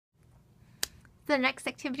The next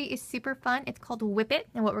activity is super fun. It's called Whip It,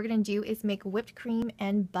 and what we're going to do is make whipped cream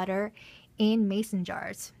and butter in mason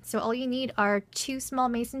jars. So all you need are 2 small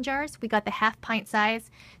mason jars. We got the 1/2 pint size.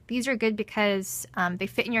 These are good because they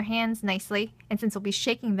fit in your hands nicely, and since we'll be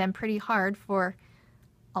shaking them pretty hard for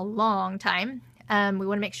a long time, we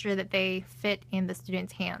want to make sure that they fit in the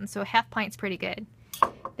student's hands. So a 1/2 pint's pretty good.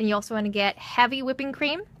 Then you also want to get heavy whipping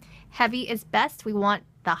cream. Heavy is best. We want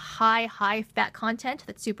the high fat content.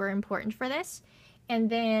 That's super important for this. And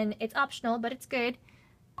then it's optional, but it's good.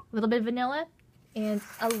 A little bit of vanilla and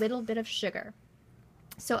a little bit of sugar.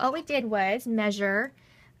 So all we did was measure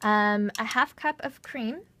a 1/2 cup of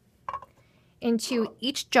cream into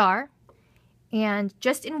each jar, and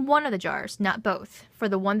just in one of the jars, not both. For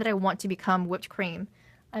the one that I want to become whipped cream,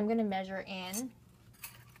 I'm going to measure in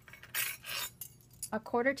a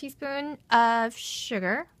 1/4 teaspoon of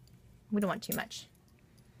sugar. We don't want too much.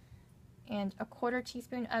 And a 1/4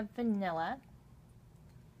 teaspoon of vanilla.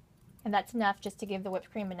 And that's enough just to give the whipped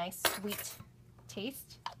cream a nice sweet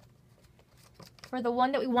taste. For the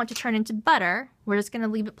one that we want to turn into butter, we're just going to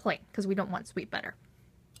leave it plain because we don't want sweet butter.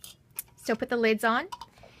 So put the lids on.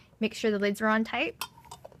 Make sure the lids are on tight.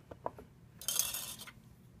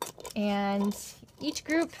 And each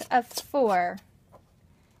group of 4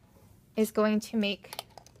 is going to make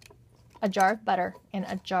a jar of butter and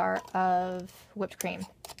a jar of whipped cream.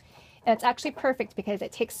 And it's actually perfect because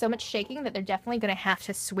it takes so much shaking that they're definitely going to have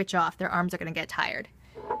to switch off. Their arms are going to get tired.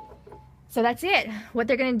 So that's it. What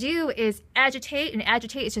they're going to do is agitate, and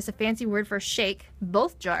agitate is just a fancy word for shake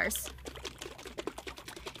both jars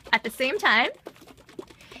at the same time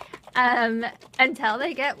until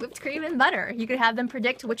they get whipped cream and butter. You could have them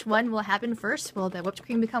predict which one will happen first. Will the whipped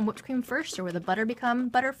cream become whipped cream first, or will the butter become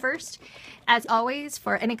butter first? As always,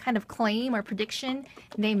 for any kind of claim or prediction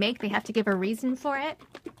they make, they have to give a reason for it.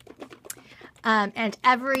 And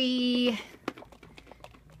I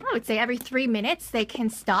would say every 3 minutes, they can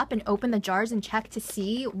stop and open the jars and check to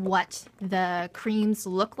see what the creams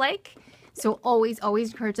look like. So always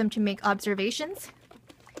encourage them to make observations.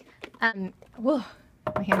 Whoa,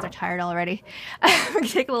 my hands are tired already. We're gonna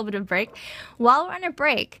take a little bit of a break. While we're on a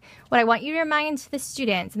break, what I want you to remind the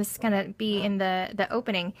students, and this is gonna be in the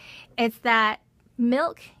opening, is that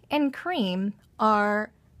milk and cream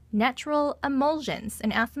are natural emulsions,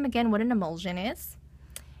 and ask them again what an emulsion is.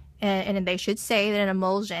 And they should say that an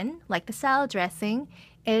emulsion, like the salad dressing,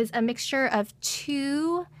 is a mixture of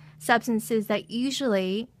 2 substances that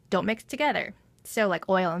usually don't mix together. So like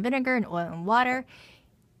oil and vinegar and oil and water.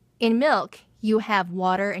 In milk, you have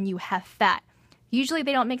water and you have fat. Usually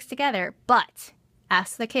they don't mix together, but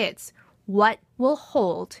ask the kids, what will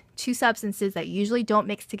hold 2 substances that usually don't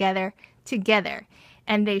mix together?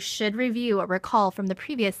 And they should review or recall from the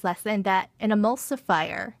previous lesson that an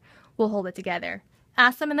emulsifier will hold it together.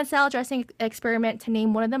 Ask them in the salad dressing experiment to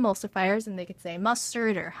name one of the emulsifiers, and they could say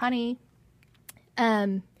mustard or honey.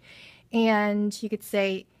 And you could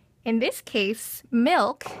say, in this case,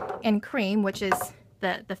 milk and cream, which is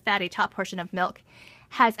the fatty top portion of milk,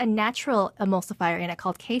 has a natural emulsifier in it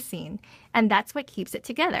called casein, and that's what keeps it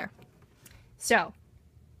together. So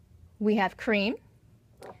we have cream,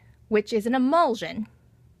 which is an emulsion,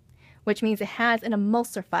 which means it has an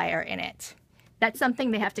emulsifier in it. That's something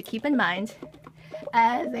they have to keep in mind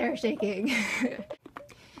as they're shaking.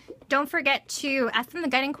 Don't forget to ask them the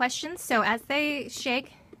guiding questions. So as they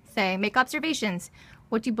shake, say, make observations.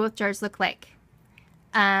 What do both jars look like?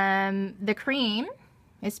 The cream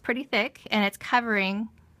is pretty thick and it's covering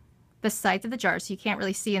the sides of the jar, so you can't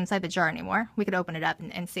really see inside the jar anymore. We could open it up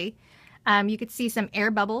and see. You could see some air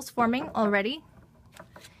bubbles forming already.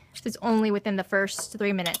 This is only within the first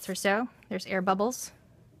 3 minutes or so. There's air bubbles.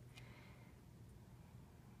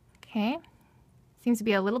 Okay. Seems to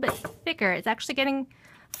be a little bit thicker. It's actually getting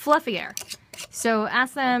fluffier. So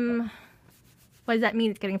ask them, what does that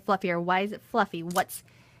mean it's getting fluffier? Why is it fluffy? What's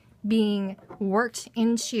being worked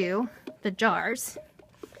into the jars?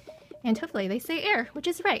 And hopefully they say air, which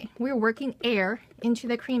is right. We're working air into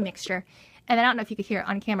the cream mixture. And I don't know if you could hear it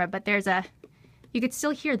on camera, but you could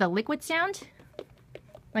still hear the liquid sound,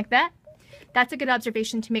 like that. That's a good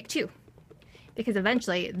observation to make too, because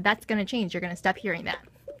eventually that's going to change. You're going to stop hearing that.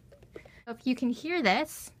 If you can hear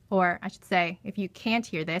this, or I should say, if you can't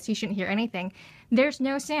hear this, you shouldn't hear anything, there's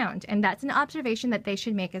no sound, and that's an observation that they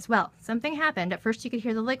should make as well. Something happened. At first you could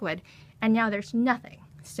hear the liquid, and now there's nothing.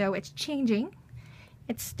 So it's changing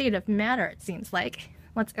its state of matter, it seems like.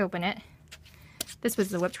 Let's open it. This was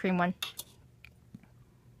the whipped cream one.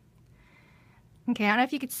 Okay, I don't know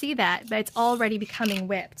if you could see that, but it's already becoming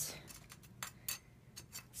whipped.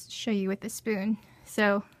 Let's show you with the spoon.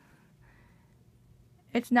 So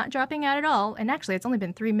It's not dropping out at all. And actually, it's only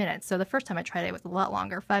been 3 minutes. So the first time I tried it was a lot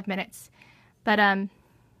longer, 5 minutes. But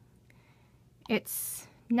it's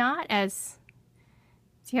not as,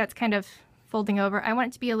 see how it's kind of folding over? I want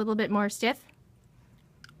it to be a little bit more stiff.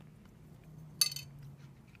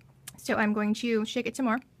 So I'm going to shake it some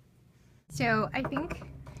more. So I think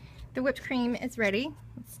the whipped cream is ready.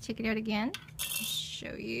 Let's take it out again.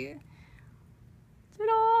 Show you.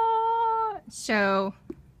 Ta-da! So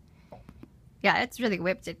yeah, it's really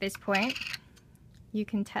whipped at this point. You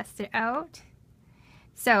can test it out.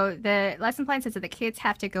 So the lesson plan says that the kids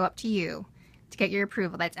have to go up to you to get your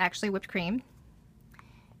approval. That's actually whipped cream.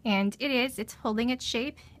 And it is. It's holding its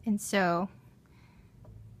shape. And so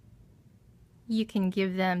you can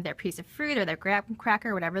give them their piece of fruit or their graham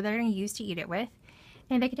cracker, whatever they're going to use to eat it with.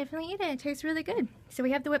 And they can definitely eat it. It tastes really good. So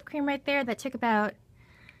we have the whipped cream right there. That took about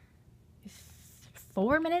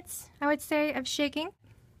 4 minutes, I would say, of shaking.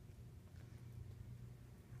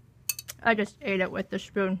 I just ate it with the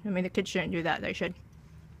spoon. I mean, the kids shouldn't do that. They should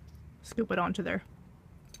scoop it onto their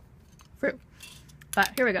fruit.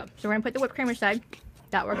 But here we go. So we're going to put the whipped cream aside.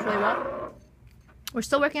 That works really well. We're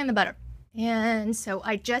still working on the butter. And so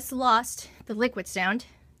I just lost the liquid sound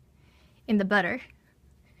in the butter.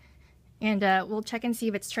 And we'll check and see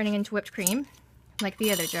if it's turning into whipped cream like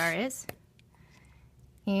the other jar is.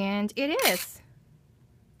 And it is.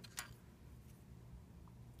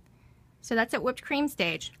 So that's at whipped cream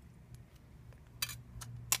stage.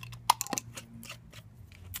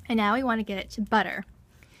 And now we want to get it to butter.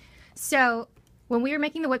 So when we were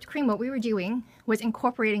making the whipped cream, what we were doing was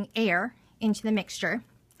incorporating air into the mixture.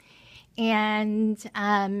 And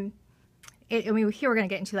I mean, here we're going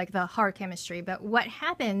to get into like the hard chemistry, but what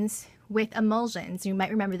happens with emulsions, you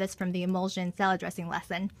might remember this from the emulsion salad dressing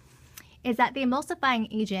lesson, is that the emulsifying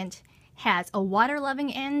agent has a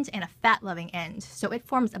water-loving end and a fat-loving end. So it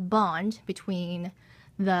forms a bond between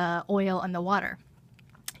the oil and the water.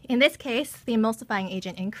 In this case, the emulsifying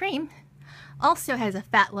agent in cream also has a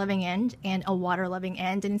fat-loving end and a water-loving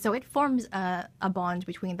end, and so it forms a bond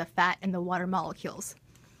between the fat and the water molecules.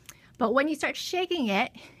 But when you start shaking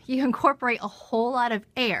it, you incorporate a whole lot of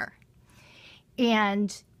air,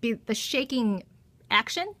 and the shaking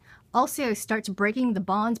action also starts breaking the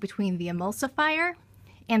bonds between the emulsifier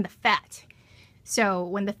and the fat. So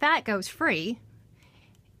when the fat goes free,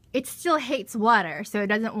 it still hates water, so it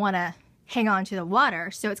doesn't want to hang on to the water,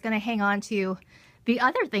 so it's going to hang on to the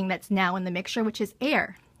other thing that's now in the mixture, which is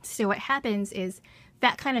air. So what happens is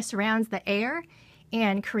that kind of surrounds the air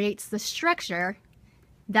and creates the structure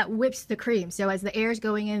that whips the cream. So as the air is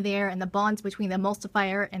going in there and the bonds between the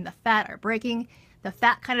emulsifier and the fat are breaking, the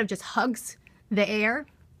fat kind of just hugs the air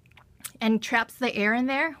and traps the air in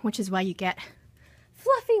there, which is why you get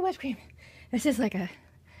fluffy whipped cream. This is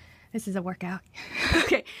a workout.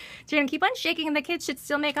 Okay, so you're gonna keep on shaking and the kids should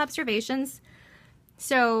still make observations.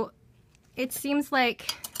 So it seems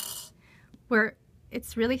like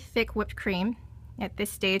it's really thick whipped cream at this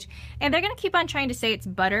stage. And they're gonna keep on trying to say it's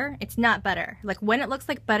butter. It's not butter. Like when it looks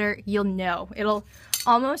like butter, you'll know. It'll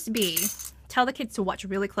almost be, tell the kids to watch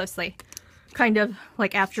really closely. Kind of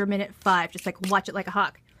like after minute 5, just like watch it like a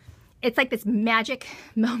hawk. It's like this magic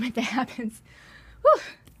moment that happens. Whew.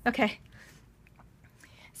 Okay.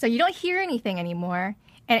 So you don't hear anything anymore,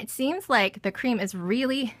 and it seems like the cream is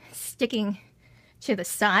really sticking to the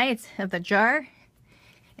sides of the jar,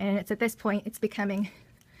 and it's at this point it's becoming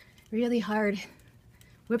really hard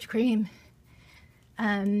whipped cream.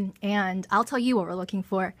 And I'll tell you what we're looking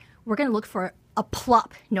for. We're going to look for a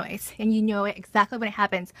plop noise, and you know it exactly when it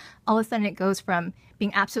happens. All of a sudden it goes from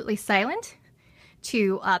being absolutely silent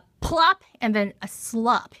to a plop and then a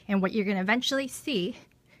slop, and what you're going to eventually see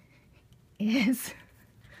is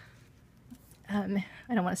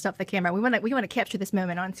I don't want to stop the camera. We want to capture this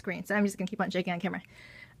moment on screen, so I'm just going to keep on shaking on camera.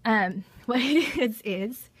 What it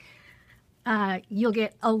is you'll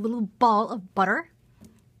get a little ball of butter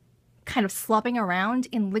kind of slopping around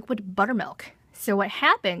in liquid buttermilk. So what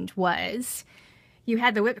happened was you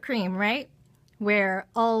had the whipped cream, right, where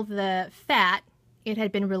all the fat, it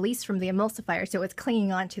had been released from the emulsifier, so it's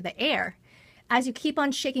clinging onto the air. As you keep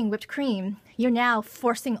on shaking whipped cream, you're now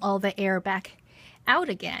forcing all the air back out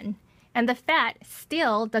again. And the fat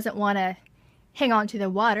still doesn't want to hang on to the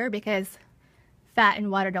water because fat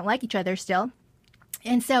and water don't like each other still.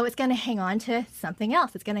 And so it's going to hang on to something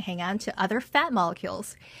else. It's going to hang on to other fat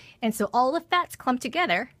molecules. And so all the fats clump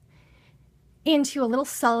together into a little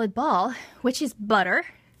solid ball, which is butter.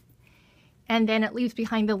 And then it leaves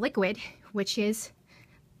behind the liquid, which is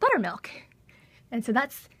buttermilk. And so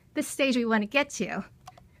that's the stage we want to get to.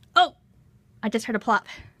 Oh, I just heard a plop.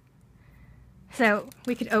 So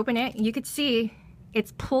we could open it. You could see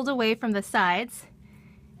it's pulled away from the sides.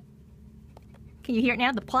 Can you hear it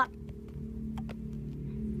now? The plop.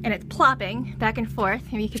 And it's plopping back and forth.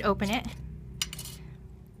 Maybe you could open it.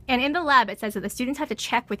 And in the lab, it says that the students have to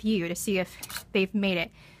check with you to see if they've made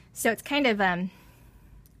it. So it's kind of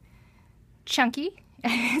chunky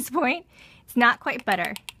at this point. It's not quite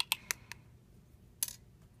butter.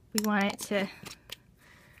 We want it to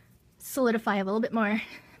solidify a little bit more,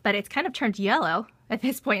 but it's kind of turned yellow at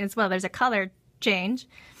this point as well. There's a color change.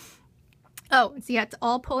 Oh, see, it's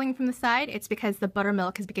all pulling from the side. It's because the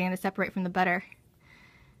buttermilk is beginning to separate from the butter.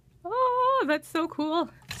 Oh, that's so cool.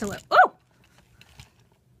 So, oh!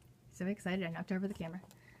 So excited, I knocked over the camera.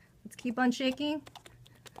 Let's keep on shaking.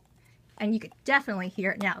 And you could definitely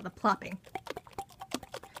hear it now, the plopping.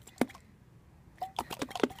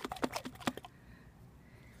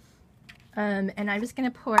 And I'm just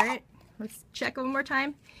gonna pour it. Let's check one more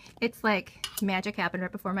time. It's like magic happened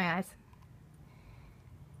right before my eyes.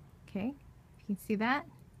 Okay, you can see that.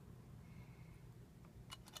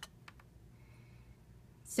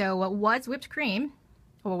 So what was whipped cream,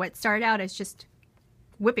 or what started out as just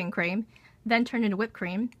whipping cream, then turned into whipped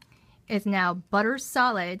cream, is now butter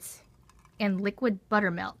solids and liquid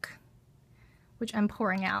buttermilk, which I'm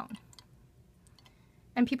pouring out.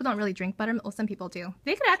 And people don't really drink buttermilk. Well, some people do.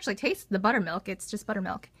 They could actually taste the buttermilk. It's just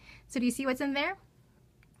buttermilk. So do you see what's in there?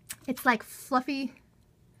 It's like fluffy.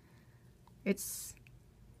 It's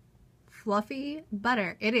fluffy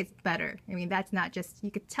butter. It is butter. I mean, that's not just,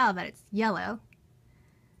 you could tell that it's yellow.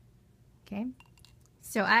 Okay.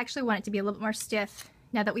 So I actually want it to be a little bit more stiff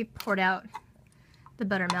now that we've poured out the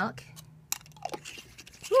buttermilk.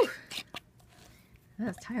 Whew. That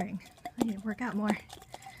was tiring. I need to work out more.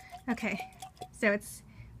 Okay. So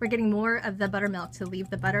we're getting more of the buttermilk to leave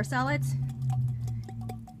the butter solids.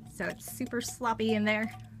 So it's super sloppy in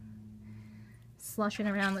there. Slushing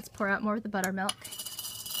around. Let's pour out more of the buttermilk.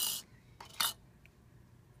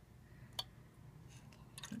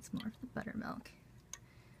 That's more of the buttermilk.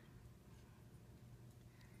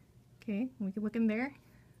 Okay, we can look in there.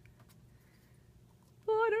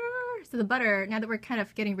 Butter! So the butter, now that we're kind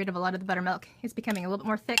of getting rid of a lot of the buttermilk, is becoming a little bit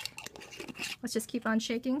more thick. Let's just keep on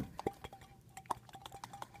shaking.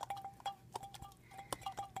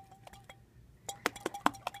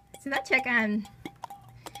 So that took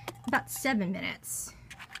about 7 minutes.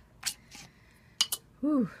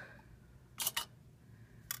 Whew.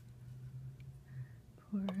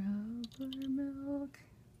 Pour out buttermilk.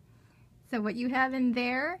 So what you have in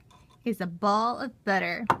there is a ball of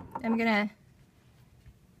butter. I'm gonna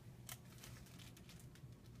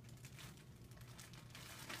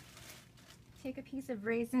take a piece of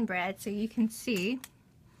raisin bread so you can see.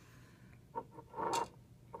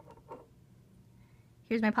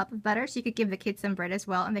 Here's my pop of butter, so you could give the kids some bread as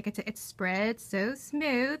well, and they get to, it spreads so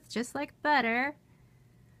smooth, just like butter.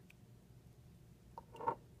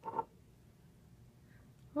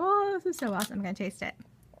 Oh, this is so awesome. I'm gonna taste it.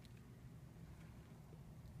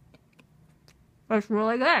 It's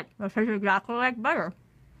really good. It tastes exactly like butter.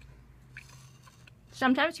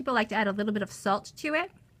 Sometimes people like to add a little bit of salt to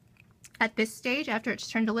it at this stage after it's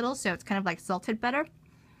turned a little, so it's kind of like salted butter.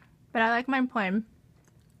 But I like mine plain.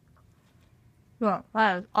 Well,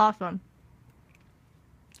 that is awesome.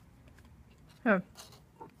 Here.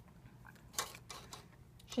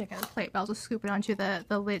 Should have got a plate, but I'll just scoop it onto the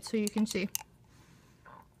lid so you can see.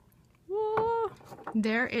 Whoa.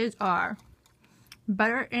 There is our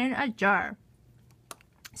butter in a jar.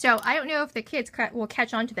 So I don't know if the kids will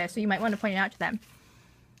catch on to this, so you might want to point it out to them.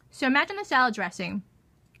 So imagine the salad dressing.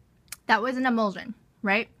 That was an emulsion,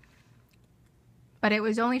 right? But it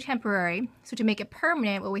was only temporary. So to make it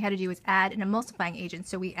permanent, what we had to do was add an emulsifying agent.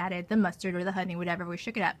 So we added the mustard or the honey, whatever, we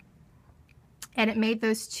shook it up. And it made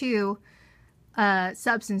those two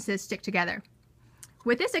substances stick together.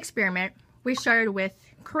 With this experiment, we started with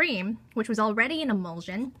cream, which was already an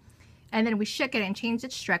emulsion, and then we shook it and changed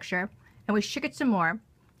its structure, and we shook it some more,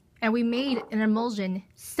 and we made an emulsion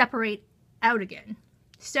separate out again.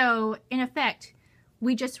 So in effect,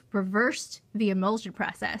 we just reversed the emulsion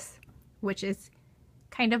process, which is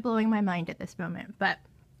kind of blowing my mind at this moment. But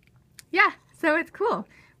yeah, so it's cool.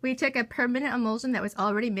 We took a permanent emulsion that was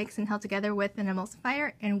already mixed and held together with an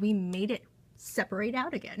emulsifier, and we made it separate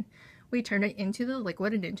out again. We turned it into the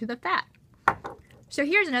liquid and into the fat. So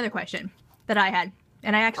here's another question that I had,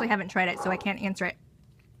 and I actually haven't tried it, so I can't answer it.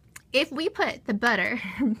 If we put the butter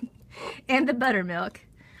and the buttermilk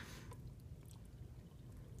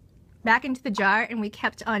back into the jar and we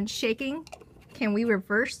kept on shaking, can we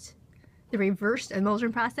reverse the reversed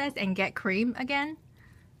emulsion process and get cream again?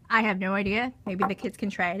 I have no idea. Maybe the kids can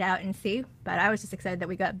try it out and see, but I was just excited that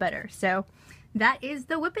we got butter. So that is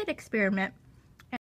the Whip It experiment.